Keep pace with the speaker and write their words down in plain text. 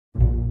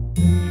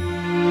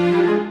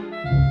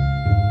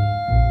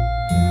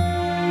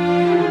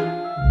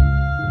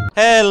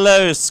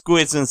Hello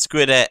squids and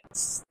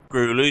squidettes,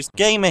 Screwloose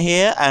Gamer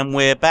here, and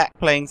we're back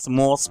playing some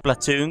more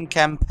Splatoon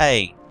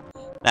campaign.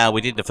 Now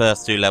we did the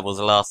first two levels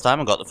the last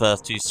time and got the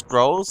first two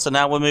scrolls, so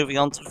now we're moving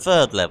on to the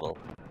third level,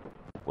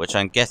 which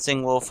I'm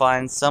guessing we'll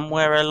find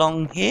somewhere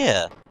along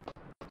here.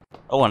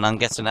 Oh, and I'm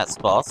guessing that's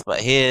the boss, but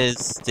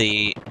here's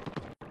the...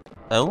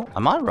 Oh,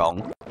 am I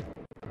wrong?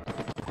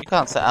 You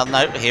can't say... Oh,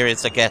 no, here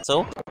is the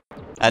kettle.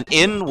 And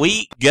in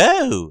we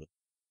go!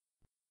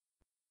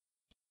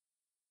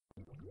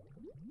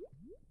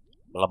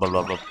 Blah, blah,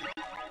 blah, blah.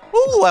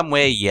 Ooh, and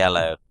we're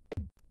yellow.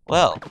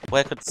 Well,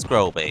 where could the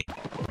scroll be?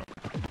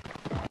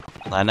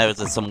 I know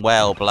there's some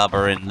whale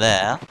blubber in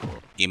there.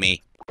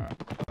 Gimme.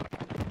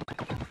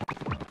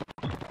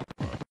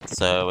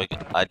 So,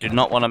 I do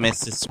not want to miss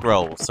this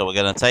scroll, so we're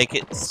going to take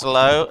it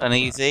slow and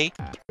easy.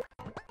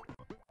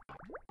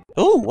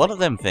 Ooh, what are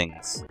them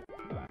things?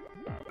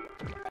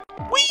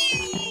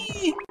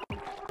 Whee!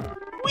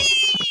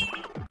 Whee!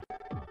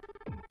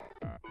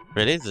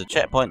 Really? There's a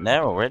checkpoint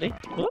there already?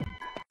 Ooh.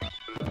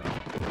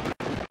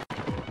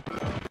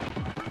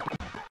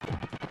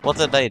 What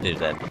did they do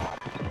then?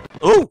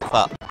 Oh,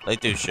 fuck. They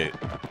do shoot.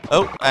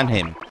 Oh, and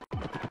him.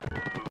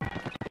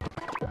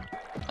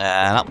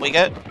 And up we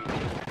go.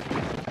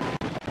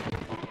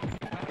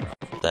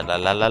 Da la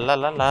la la la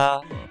la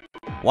la.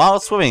 While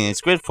swimming in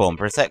squid form,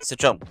 press X to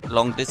jump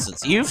long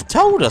distance. You've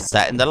told us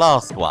that in the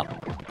last one.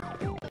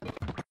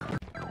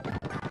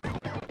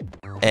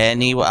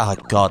 Anyway, oh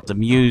god, the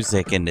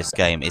music in this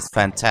game is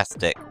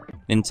fantastic.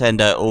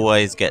 Nintendo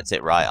always gets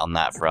it right on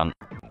that front.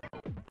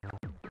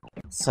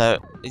 So,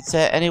 is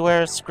there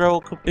anywhere a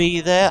scroll could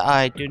be there?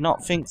 I do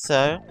not think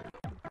so.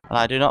 And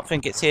I do not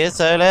think it's here,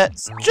 so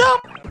let's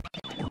jump!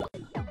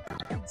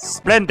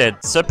 Splendid,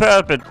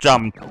 superb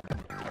jump!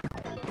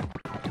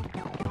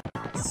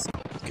 Let's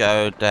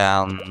go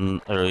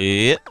down...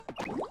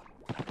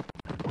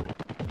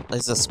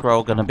 Is the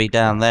scroll gonna be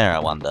down there, I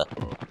wonder?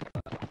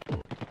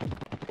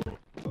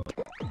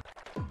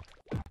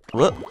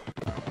 Whoop!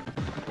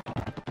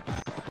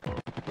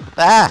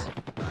 Ah!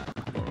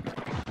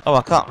 Oh,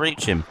 I can't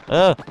reach him.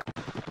 Oh.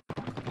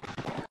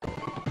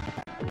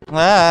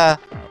 Ah!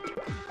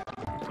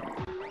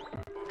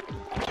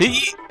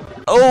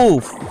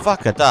 Oh,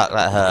 fuck a duck,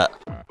 that hurt.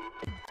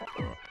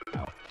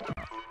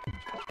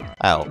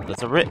 Ow,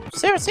 there's a rim.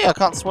 Seriously, I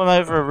can't swim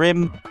over a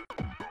rim?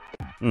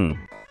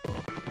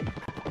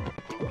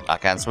 I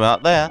can swim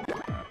up there.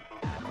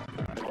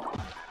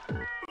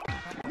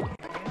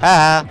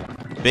 Ah!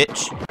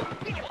 Bitch.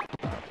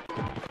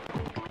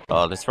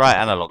 Oh, this right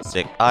analog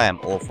stick, I am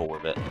awful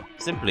with it.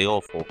 Simply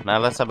awful. Now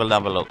let's have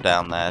another look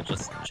down there,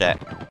 just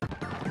check.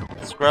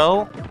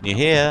 Scroll, you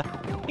here?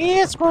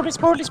 Yeah, scrolly,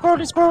 scrolly,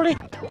 scrolly, scrolly.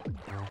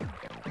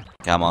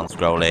 Come on,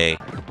 scrolly.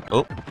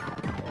 Oh.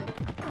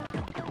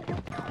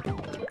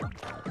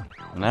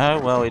 No,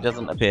 well, he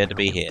doesn't appear to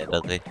be here,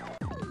 does he?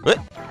 What?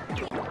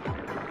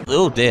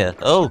 Oh dear.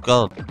 Oh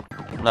god.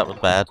 That was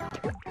bad.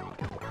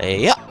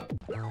 Yep.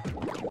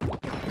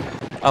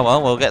 Oh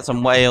well, we'll get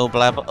some whale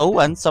blabber. Oh,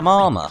 and some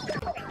armor.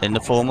 In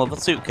the form of a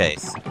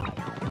suitcase.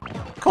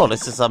 Cool,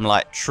 this is some,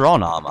 like,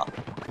 Tron armor.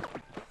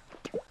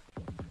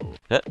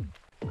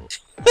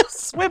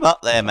 Swim up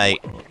there,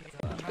 mate.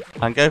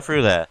 And go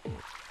through there.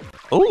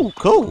 Ooh,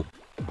 cool.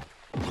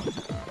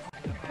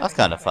 That's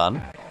kind of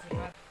fun.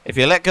 If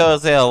you let go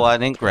of the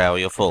L1 ink rail,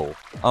 you're full.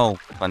 Oh,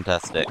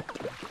 fantastic.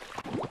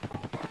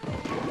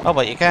 Oh,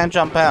 but you can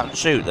jump out and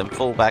shoot, then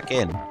fall back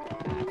in.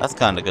 That's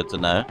kind of good to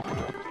know.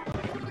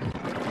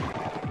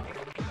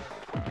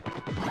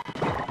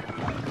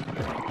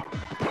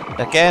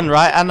 Again,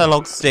 right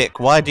analog stick,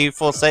 why do you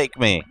forsake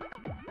me?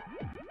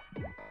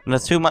 And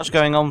there's too much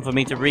going on for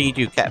me to read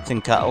you, Captain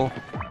Cuttle.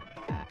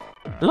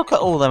 Look at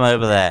all them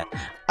over there.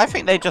 I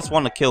think they just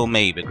want to kill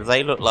me because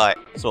they look like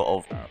sort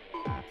of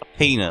a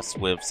penis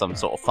with some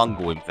sort of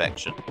fungal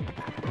infection.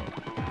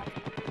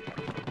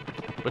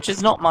 Which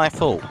is not my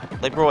fault.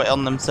 They brought it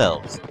on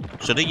themselves.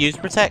 Should have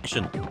used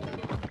protection.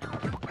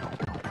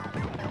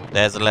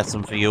 There's a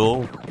lesson for you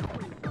all.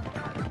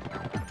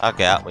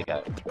 Okay, out we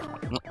go.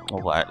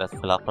 Alright, let's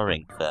fill up our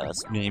ink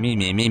first.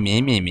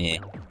 Me.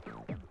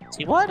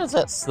 See, why does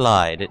that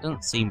slide? It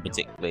doesn't seem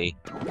particularly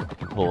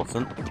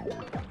important.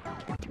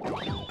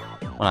 Well,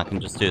 I can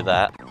just do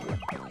that.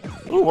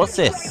 Ooh, what's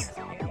this?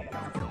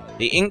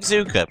 The ink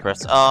Zuka.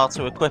 Press R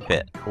to equip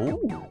it. Ooh.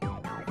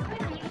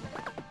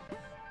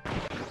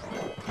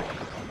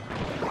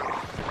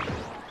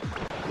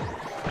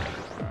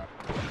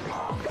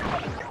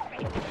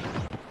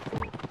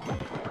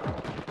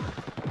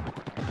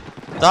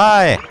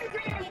 Die!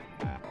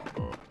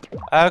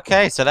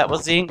 Okay, so that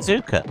was the ink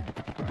Zuka.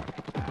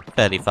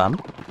 Fairly fun.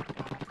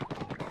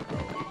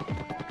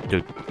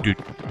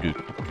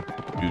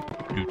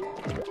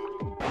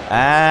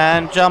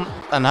 And jump,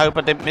 and hope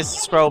I didn't miss the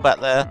scroll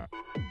back there.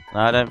 No,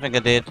 I don't think I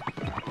did.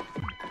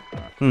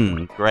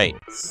 Great.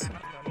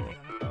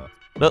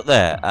 Look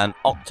there, an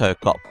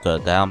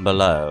octocopter down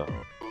below.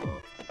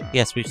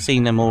 Yes, we've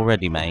seen them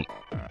already, mate.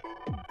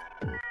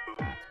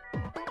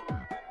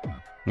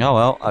 Oh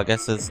well, I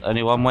guess there's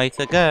only one way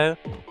to go.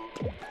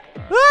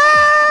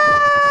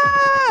 Ah!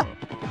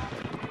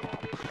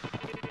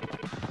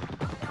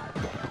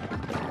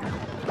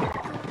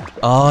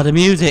 Oh, the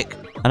music!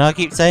 I know I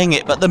keep saying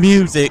it, but the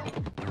music!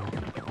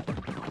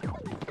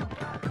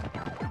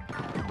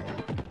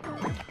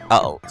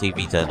 Uh-oh,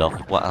 TV turned off.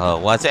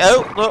 Why is it?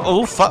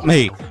 Oh, fuck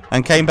me!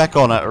 And came back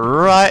on at the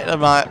right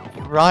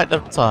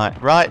time.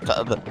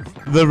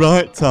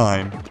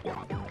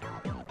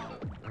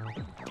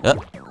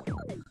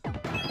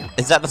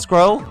 Is that the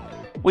scroll?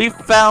 We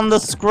found the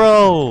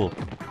scroll!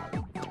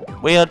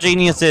 We are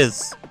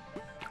geniuses!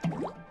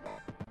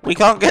 We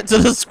can't get to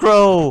the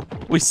scroll!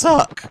 We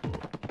suck!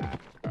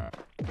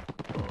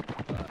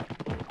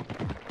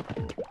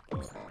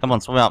 Come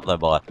on, swim up there,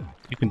 boy.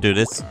 You can do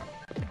this.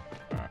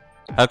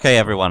 Okay,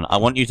 everyone, I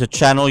want you to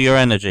channel your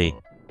energy.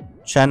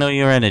 Channel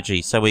your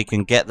energy so we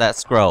can get that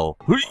scroll.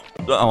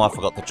 Oh, I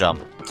forgot to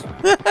jump.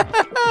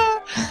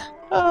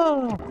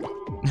 Oh.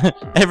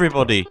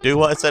 Everybody, do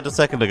what I said a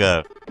second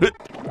ago.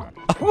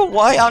 Oh,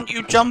 why aren't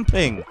you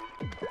jumping?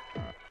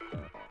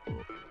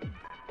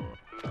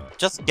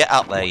 Just get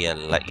up there, you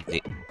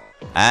lazy.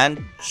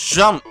 And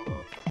jump!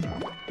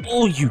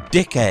 Oh, you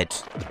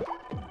dickhead!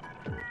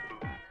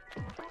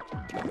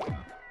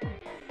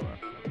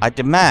 I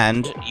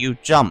demand you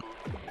jump.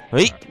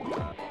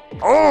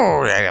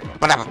 Oh,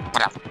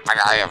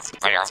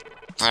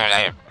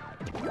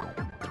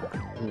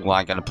 well,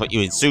 I'm gonna put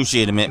you in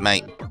sushi in a minute,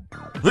 mate.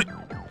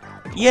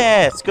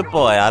 Yes, good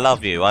boy. I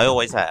love you. I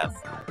always have.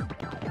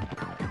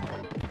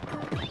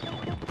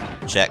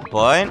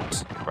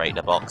 Checkpoint. Break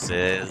the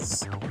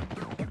boxes.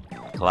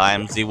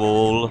 Climb the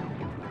wall.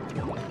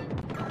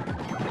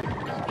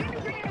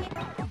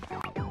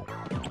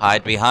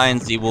 Hide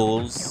behind the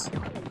walls.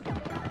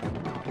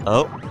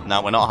 Oh,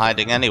 no, we're not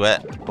hiding anywhere.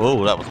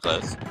 Oh, that was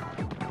close.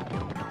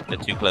 A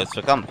bit too close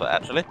for comfort,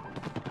 actually.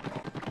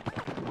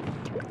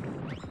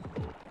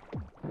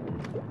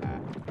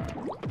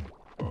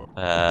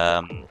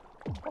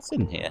 What's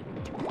in here?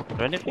 Is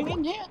there anything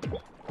in here?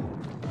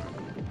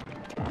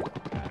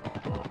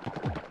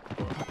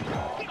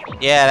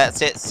 Yeah,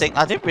 that's it. Sink.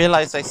 I didn't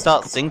realise they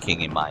start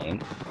sinking in my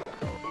ink.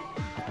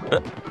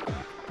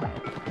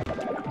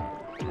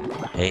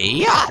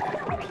 Yeah.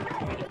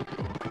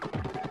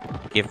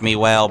 Give me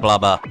whale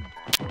blubber.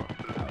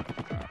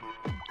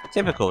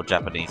 Typical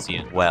Japanese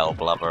use whale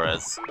blubber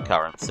as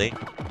currency.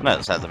 I know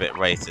it sounds a bit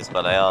racist,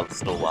 but they are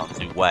still ones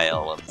who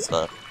whale and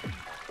stuff.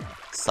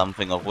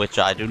 Something of which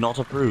I do not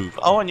approve.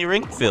 Oh, and your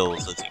ink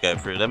fills as you go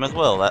through them as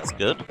well. That's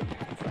good.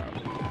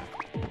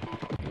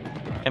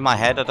 In my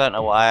head, I don't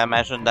know why I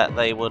imagined that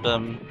they would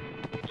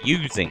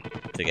use ink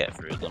to get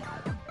through them.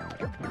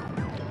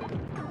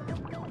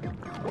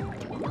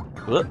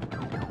 Whoop.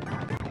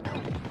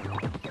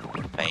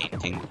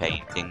 Painting,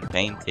 painting,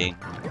 painting.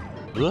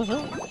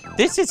 Woohoo!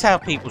 This is how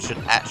people should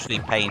actually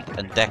paint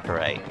and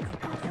decorate.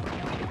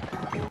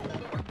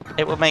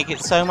 It would make it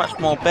so much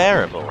more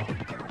bearable.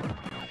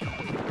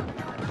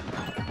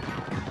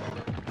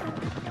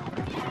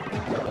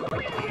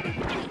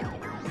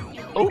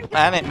 Oh,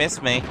 and it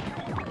missed me.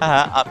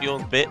 Haha, up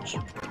yours, bitch.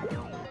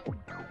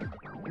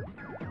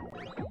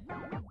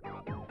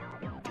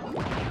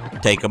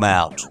 Take him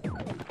out.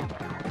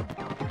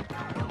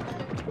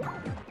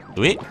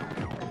 Do it.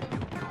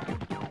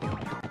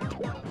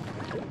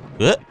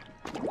 Good.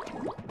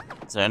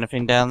 Is there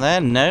anything down there?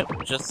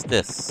 Nope, just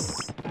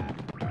this.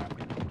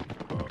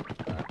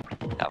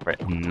 Cover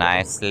it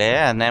nicely,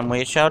 and then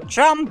we shall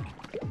jump.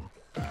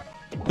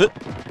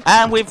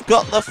 And we've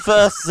got the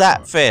first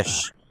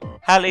Zapfish.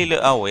 Hallelujah.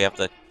 Oh, we have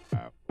the...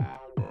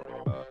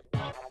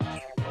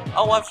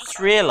 Oh, I've just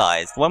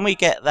realised, when we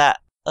get that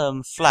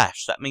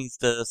flash, that means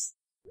the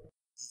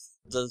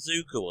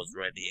Zuka was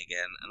ready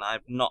again, and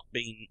I've not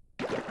been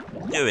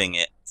doing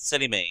it.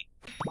 Silly me.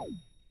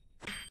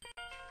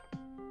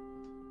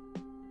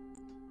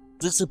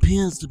 This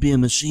appears to be a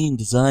machine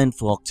designed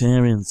for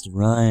Octarians to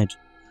ride,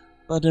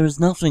 but there is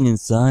nothing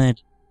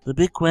inside. The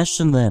big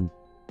question then,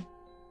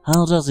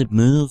 how does it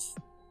move?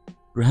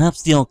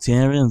 Perhaps the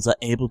Octarians are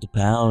able to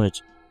power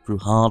it through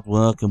hard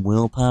work and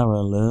willpower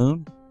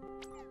alone?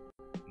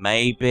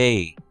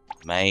 Maybe.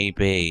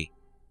 Maybe.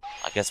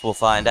 I guess we'll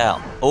find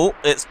out. Oh,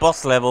 it's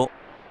boss level.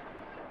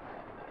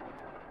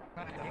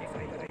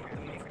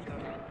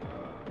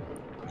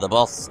 The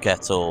boss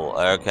kettle.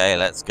 Okay,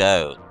 let's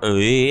go. Oh,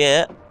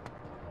 yeah.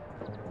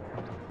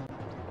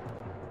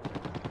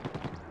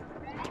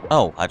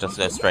 Oh, I just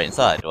go straight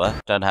inside, do I?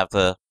 Don't have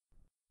to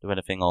do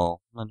anything or...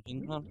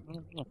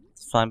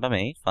 It's fine by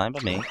me, fine by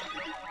me.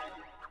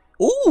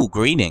 Ooh,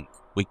 green ink.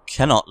 We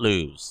cannot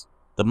lose.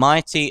 The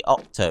mighty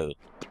Octos.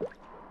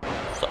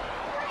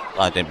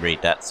 I didn't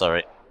read that,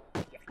 sorry.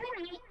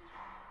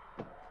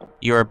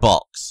 You're a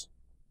box.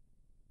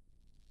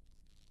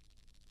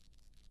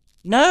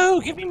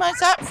 No, give me my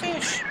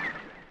Zapfish!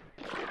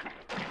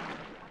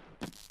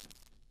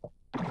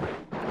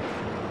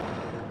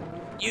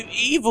 You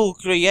evil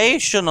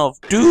creation of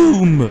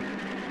doom!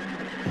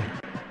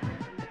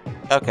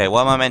 Okay,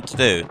 what am I meant to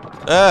do?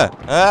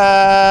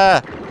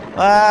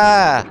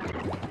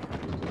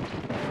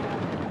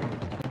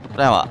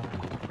 Now what?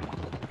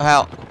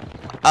 How?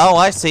 Oh,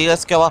 I see.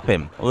 Let's go up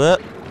him. Whoop.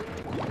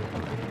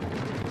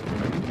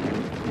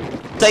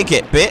 Take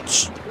it,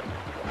 bitch!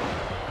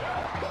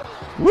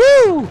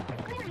 Woo!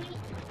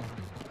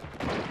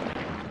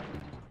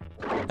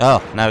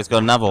 Oh, now he's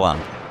got another one.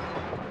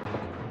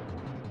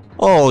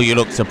 Oh, you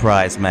look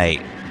surprised,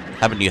 mate.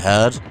 Haven't you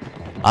heard?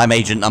 I'm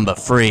agent number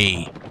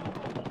 3.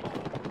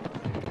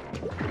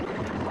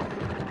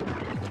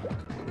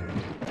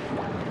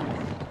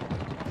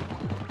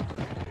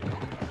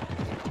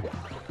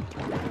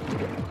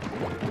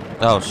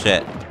 Oh,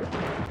 shit.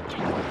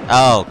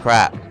 Oh,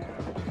 crap.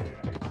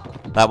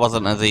 That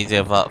wasn't as easy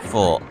as I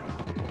thought.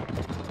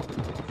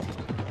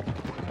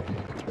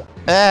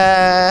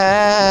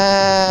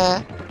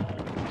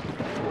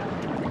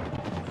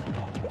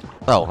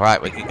 Oh,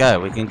 right, we can go,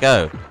 we can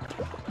go.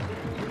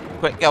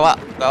 Quick, go up,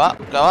 go up,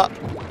 go up.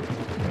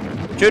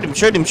 Shoot him,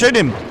 shoot him, shoot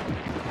him!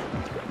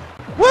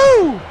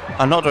 Woo!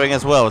 I'm not doing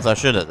as well as I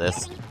should at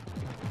this.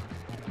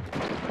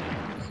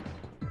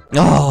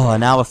 Oh,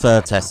 and now a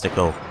third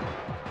testicle.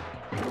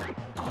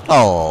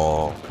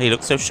 Oh, he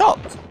looks so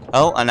shocked.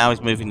 Oh, and now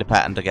he's moving the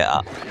pattern to get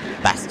up.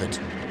 Bastard.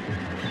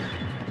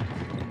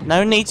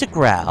 No need to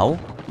growl.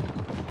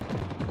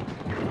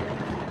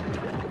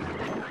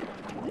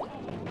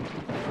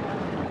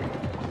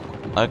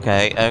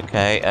 Okay,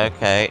 okay,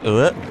 okay.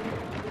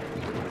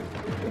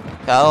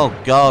 Oh,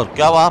 God,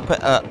 go up.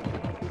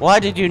 Why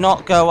did you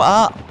not go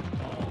up?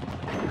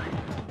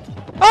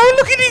 Oh,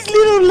 look at his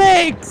little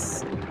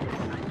legs!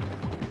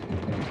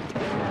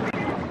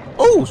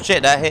 Oh,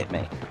 shit, that hit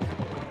me.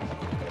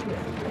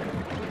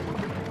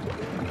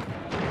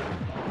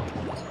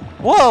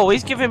 Whoa,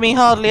 he's giving me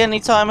hardly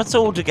any time at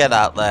all to get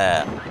out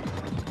there.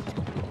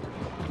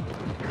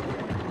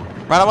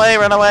 Run away,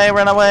 run away,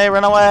 run away,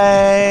 run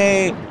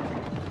away!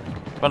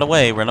 Run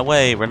away, run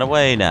away, run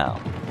away now.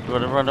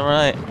 Run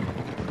away.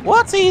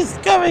 What? He's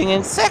going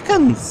in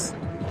seconds!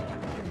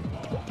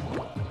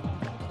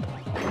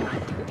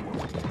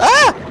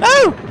 Ah!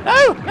 No!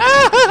 No!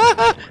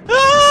 Ah!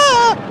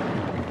 Ah!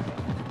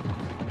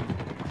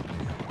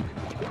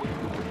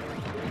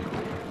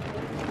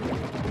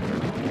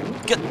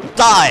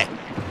 Die!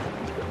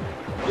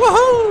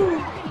 Woohoo!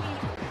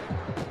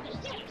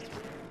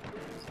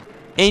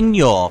 In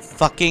your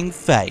fucking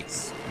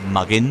face,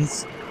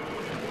 muggins.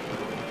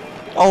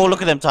 Oh,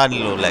 look at them tiny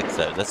little legs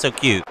though. They're so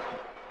cute.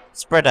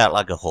 Spread out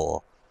like a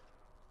whore.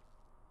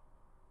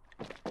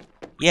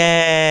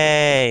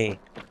 Yay!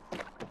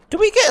 Do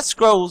we get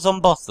scrolls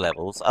on boss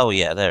levels? Oh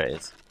yeah, there it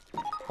is.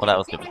 Well, that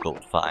was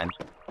difficult to find.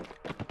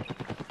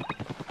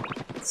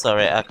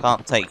 Sorry, I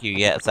can't take you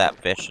yet as that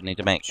fish. I need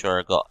to make sure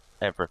I got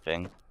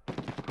everything.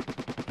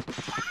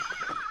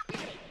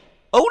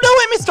 Oh no,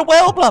 I missed a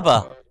whale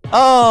blubber!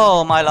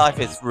 Oh, my life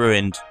is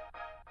ruined.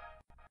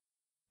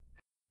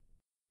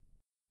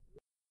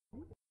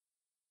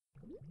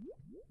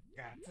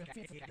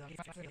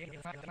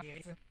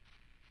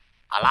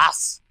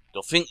 Alas,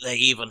 to think they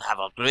even have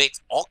a great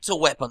octo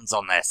weapons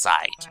on their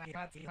side.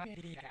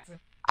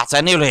 At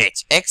any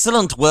rate,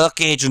 excellent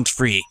work, Agent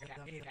 3.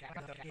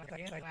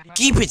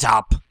 Keep it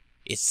up.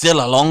 It's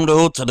still a long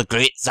road to the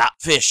great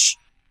Zapfish.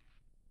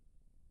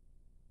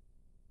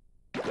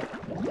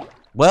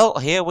 Well,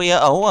 here we are.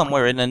 Oh, and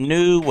we're in a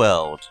new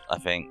world, I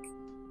think.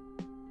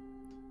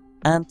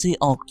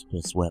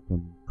 Anti-octopus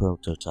weapon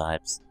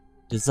prototypes.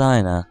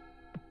 Designer,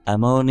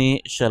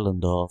 Amoni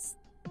Schellendorf.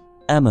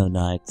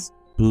 Ammonites,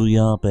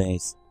 Booyah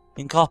Base.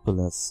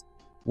 Inkopolis,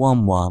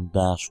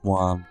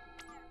 11-1.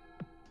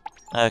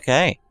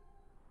 Okay.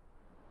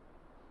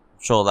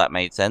 Sure that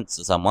made sense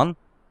to someone.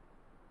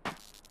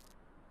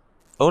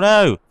 Oh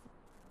no!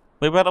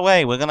 We ran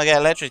away, we're gonna get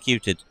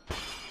electrocuted.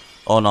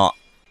 Or not.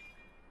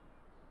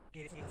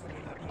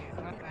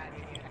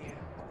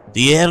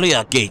 The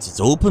area gate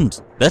is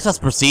opened. Let us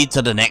proceed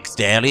to the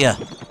next area.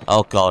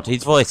 Oh god,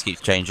 his voice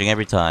keeps changing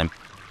every time.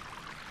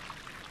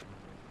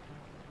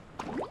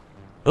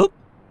 Oop.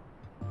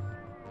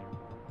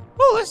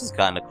 Oh, this is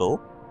kind of cool.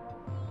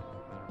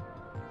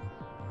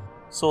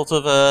 Sort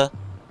of a...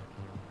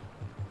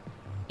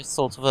 It's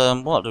sort of a...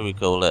 What do we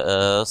call it?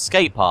 A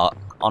skate park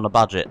on a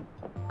budget.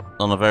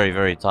 On a very,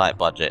 very tight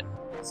budget.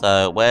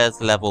 So, where's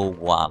level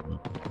 1?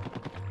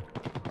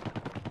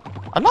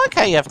 I like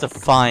how you have to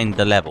find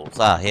the levels.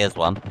 Ah, here's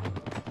one.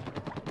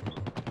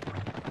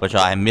 Which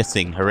I am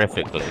missing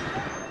horrifically.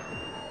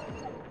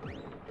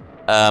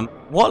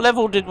 What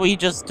level did we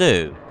just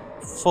do?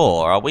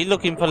 4. Are we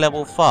looking for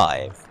level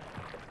 5?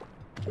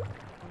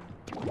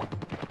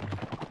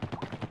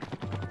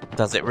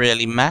 Does it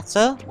really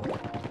matter?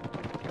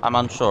 I'm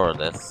unsure of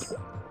this.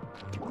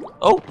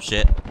 Oh,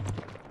 shit.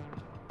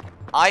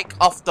 Ike,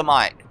 off the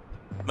mic.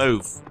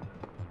 Move.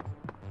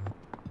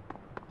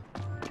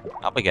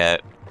 Up we go.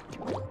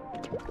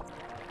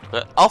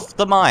 But off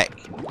the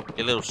mic,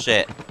 you little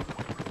shit.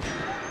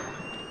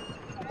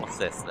 What's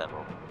this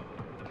level?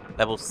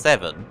 Level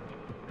 7?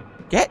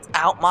 Get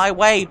out my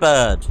way,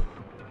 bird!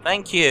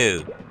 Thank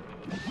you!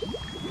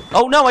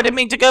 Oh no, I didn't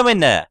mean to go in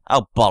there!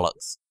 Oh,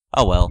 bollocks.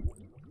 Oh well.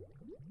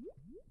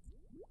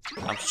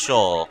 I'm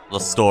sure the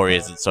story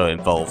isn't so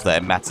involved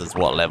that it matters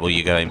what level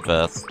you go in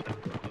first.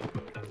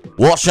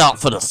 Watch out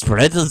for the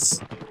spreaders!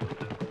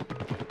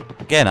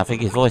 Again, I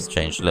think his voice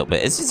changed a little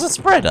bit. Is this a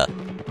spreader?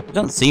 It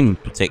doesn't seem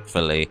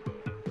particularly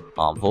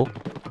harmful.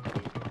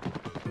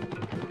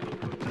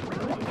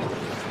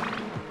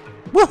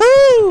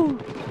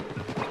 Woohoo!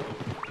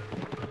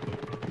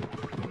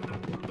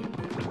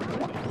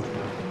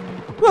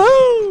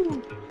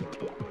 Woohoo!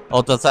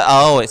 Or does that?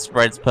 Oh, it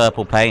spreads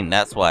purple paint.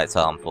 That's why it's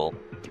harmful.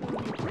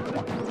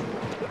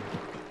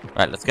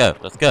 Right, let's go.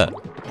 Let's go.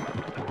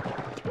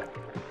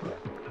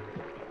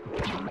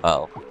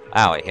 Uh oh.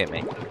 Ow, it hit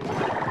me.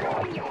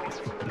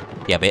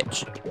 Yeah,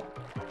 bitch.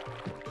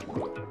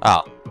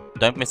 Oh,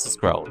 don't miss a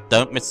scroll.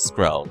 Don't miss a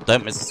scroll.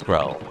 Don't miss a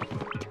scroll.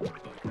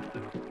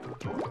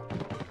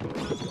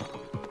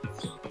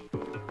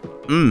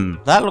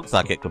 That looks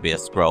like it could be a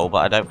scroll,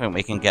 but I don't think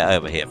we can get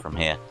over here from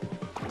here.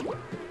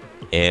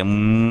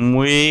 In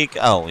we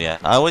go. Oh, yeah.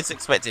 I always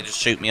expect it to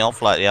shoot me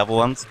off like the other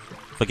ones.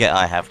 Forget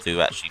I have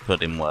to actually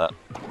put in work.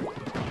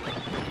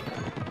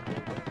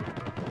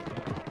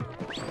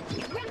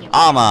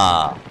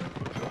 Armor!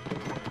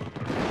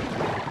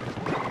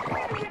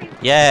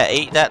 Yeah,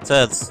 eat that,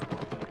 turds.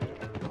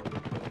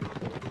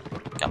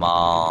 Come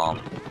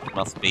on.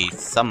 Must be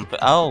something.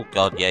 Oh,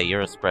 God, yeah,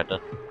 you're a spreader.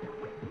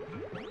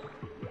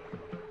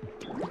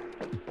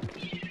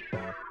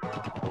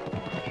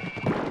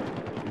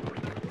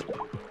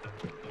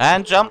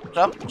 And jump,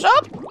 jump,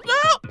 jump!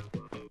 No!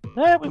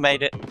 There, we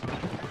made it.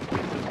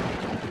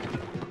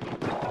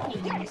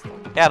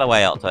 Get out of the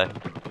way, Octo.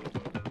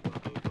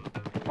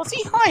 What's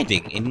he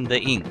hiding in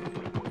the ink?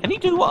 Can he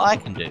do what I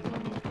can do?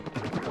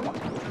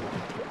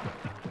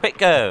 Quick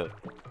go!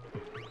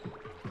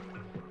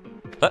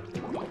 But,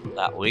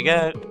 that we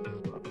go.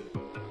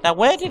 Now,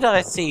 where did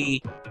I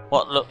see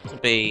what looked to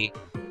be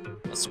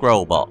a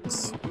scroll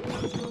box?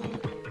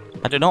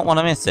 I do not want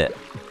to miss it.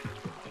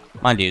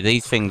 Mind you,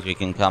 these things we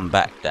can come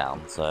back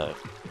down, so...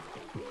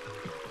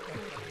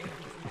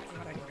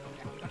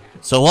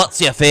 So what's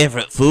your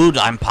favourite food?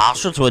 I'm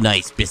partial to a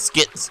nice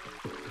biscuit.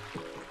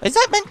 Is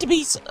that meant to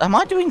be... Am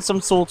I doing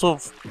some sort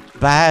of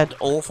bad,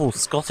 awful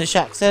Scottish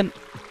accent?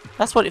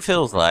 That's what it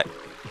feels like.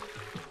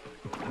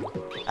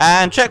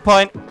 And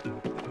checkpoint!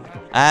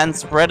 And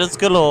spreaders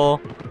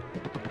galore.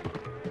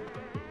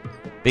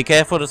 Be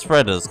careful of the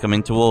spreaders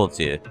coming towards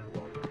you.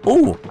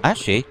 Ooh,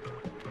 actually...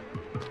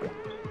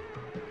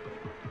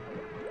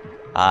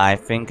 I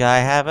think I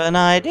have an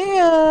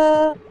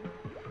idea.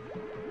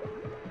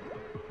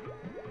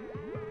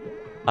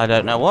 I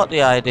don't know what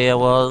the idea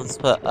was,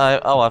 but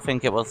I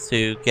think it was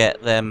to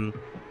get them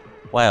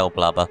whale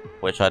blubber,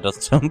 which I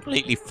just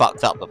completely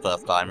fucked up the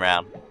first time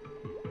round.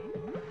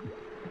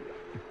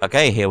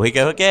 Okay, here we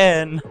go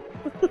again.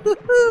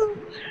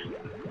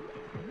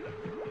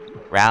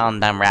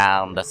 Round and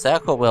round the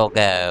circle will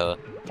go.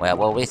 Where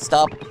will we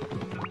stop?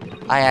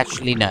 I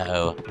actually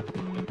know.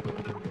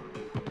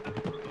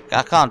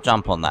 I can't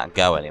jump on that and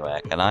go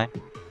anywhere, can I?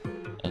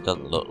 It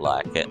doesn't look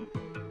like it.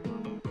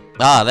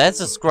 Ah,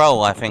 there's a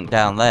scroll, I think,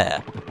 down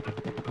there.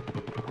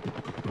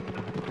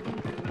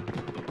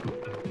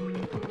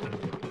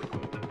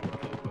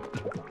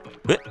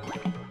 You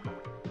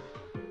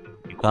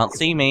can't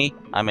see me.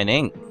 I'm in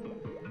ink.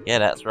 Yeah,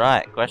 that's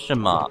right. Question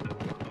mark.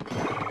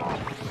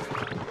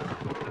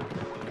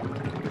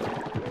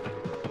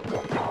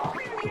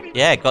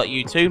 Yeah, got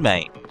you too,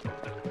 mate.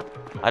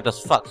 I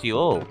just fucked you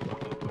all.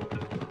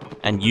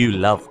 And you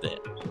loved it.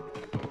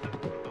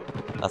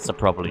 That's the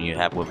problem you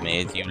have with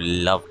me, is you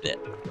loved it.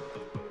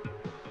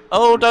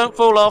 Oh, don't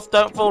fall off,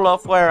 don't fall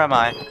off. Where am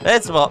I?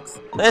 There's the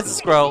box. There's the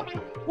scroll.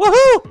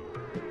 Woohoo!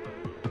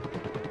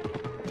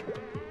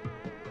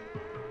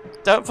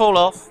 Don't fall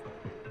off.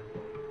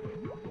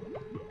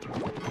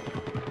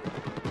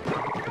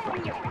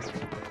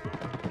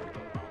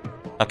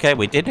 Okay,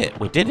 we did it.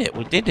 We did it.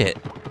 We did it.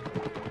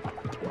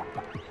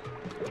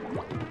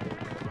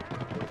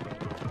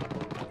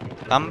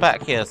 Come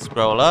back here,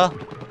 scroller.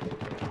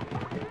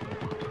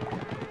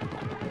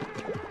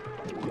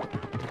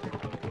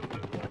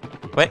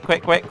 Quick,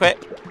 quick, quick, quick.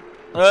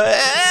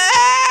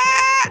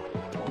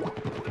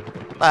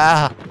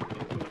 Ah!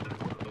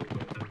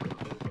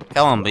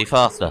 Come on, be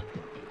faster.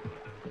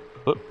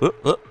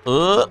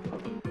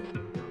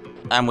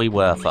 And we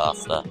were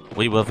faster.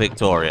 We were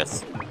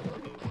victorious.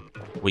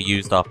 We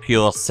used our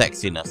pure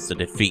sexiness to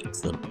defeat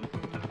them.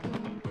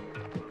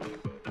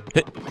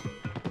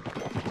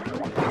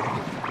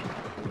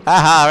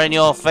 Haha, in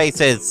your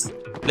faces!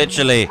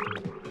 Literally.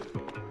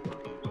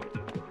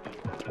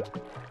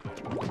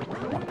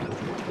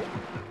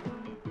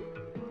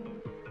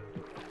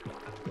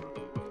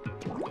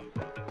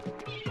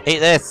 Eat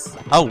this!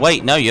 Oh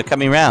wait, no, you're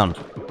coming round.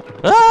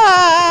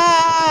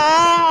 Ah!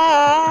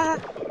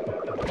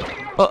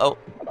 Uh-oh.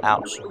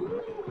 Ouch.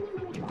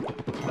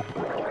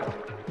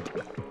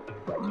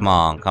 Come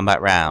on, come back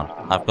round.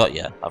 I've got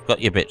you. I've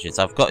got you, bitches.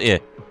 I've got you.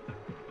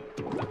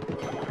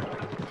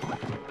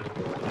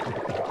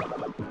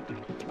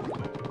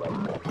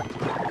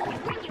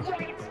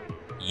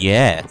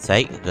 Yeah,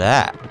 take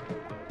that.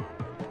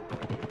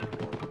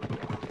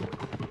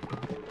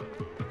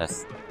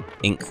 Let's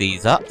ink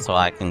these up so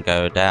I can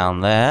go down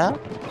there.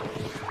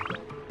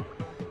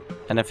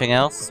 Anything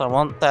else I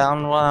want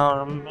down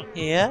while I'm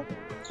here?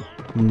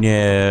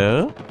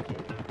 No.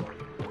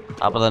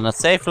 Other than a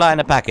safe line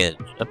of package.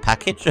 A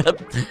package? A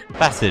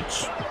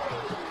passage.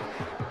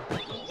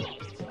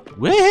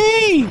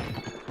 Whee!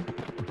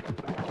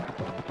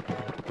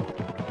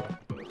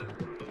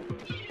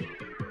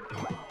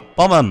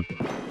 Bomb 'em!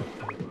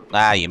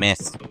 Ah, you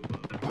missed.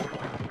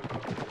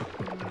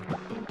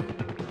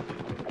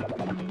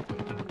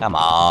 Come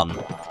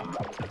on.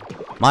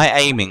 My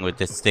aiming with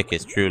this stick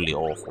is truly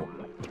awful.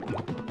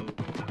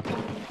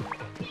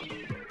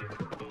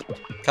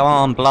 Come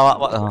on, blow up.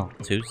 Oh,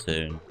 too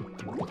soon.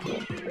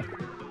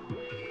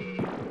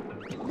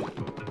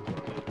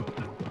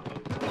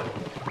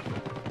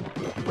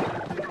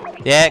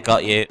 Yeah,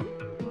 got you.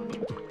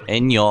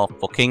 In your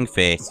fucking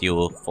face,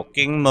 you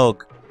fucking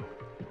mug.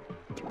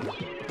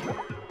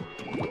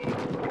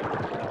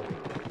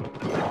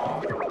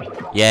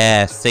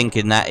 Yeah, sink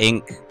in that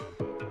ink.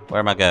 Where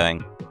am I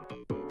going?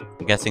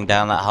 I'm guessing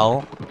down that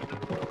hole?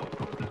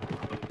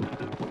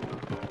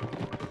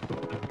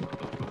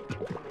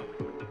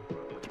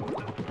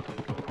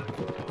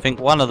 I think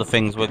one of the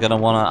things we're going to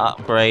want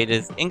to upgrade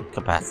is ink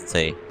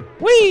capacity.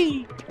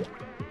 Whee!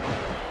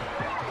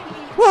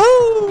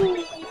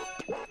 Woohoo!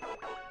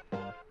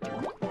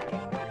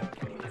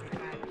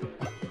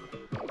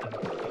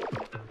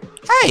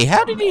 Hey,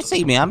 how did you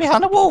see me? I'm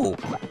behind a wall.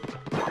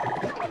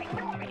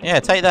 Yeah,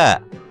 take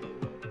that.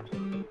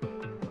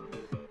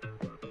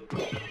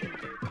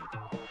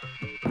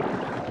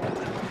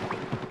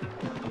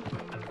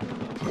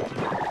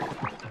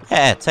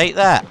 Yeah, take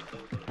that.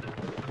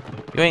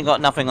 You ain't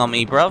got nothing on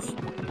me, bruv.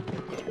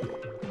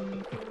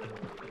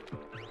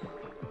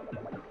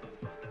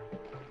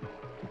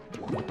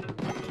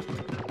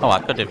 Oh, I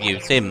could have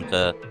used him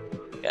to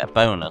get a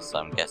bonus,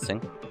 I'm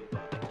guessing.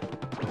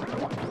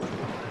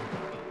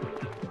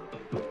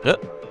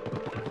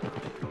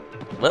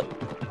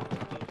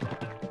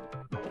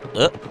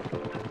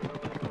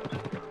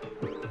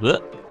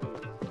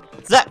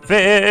 That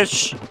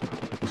fish!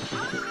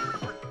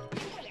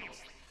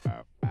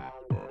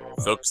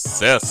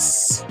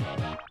 Success!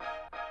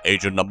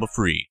 Agent number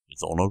 3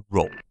 is on a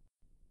roll.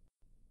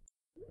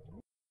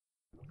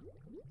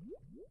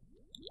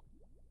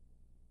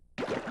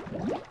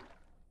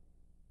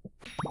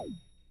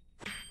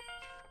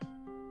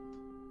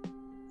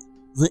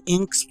 The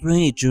ink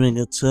spray during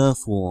a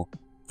turf war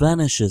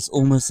vanishes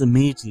almost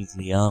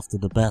immediately after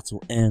the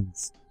battle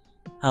ends.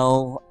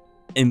 How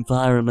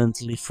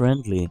environmentally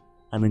friendly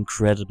and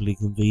incredibly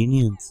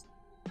convenient.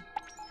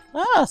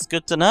 Ah, that's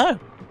good to know.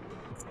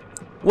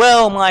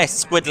 Well, my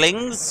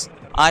squidlings,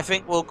 I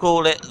think we'll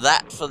call it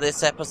that for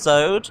this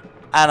episode,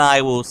 and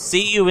I will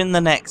see you in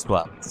the next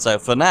one. So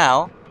for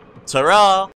now, ta-ra!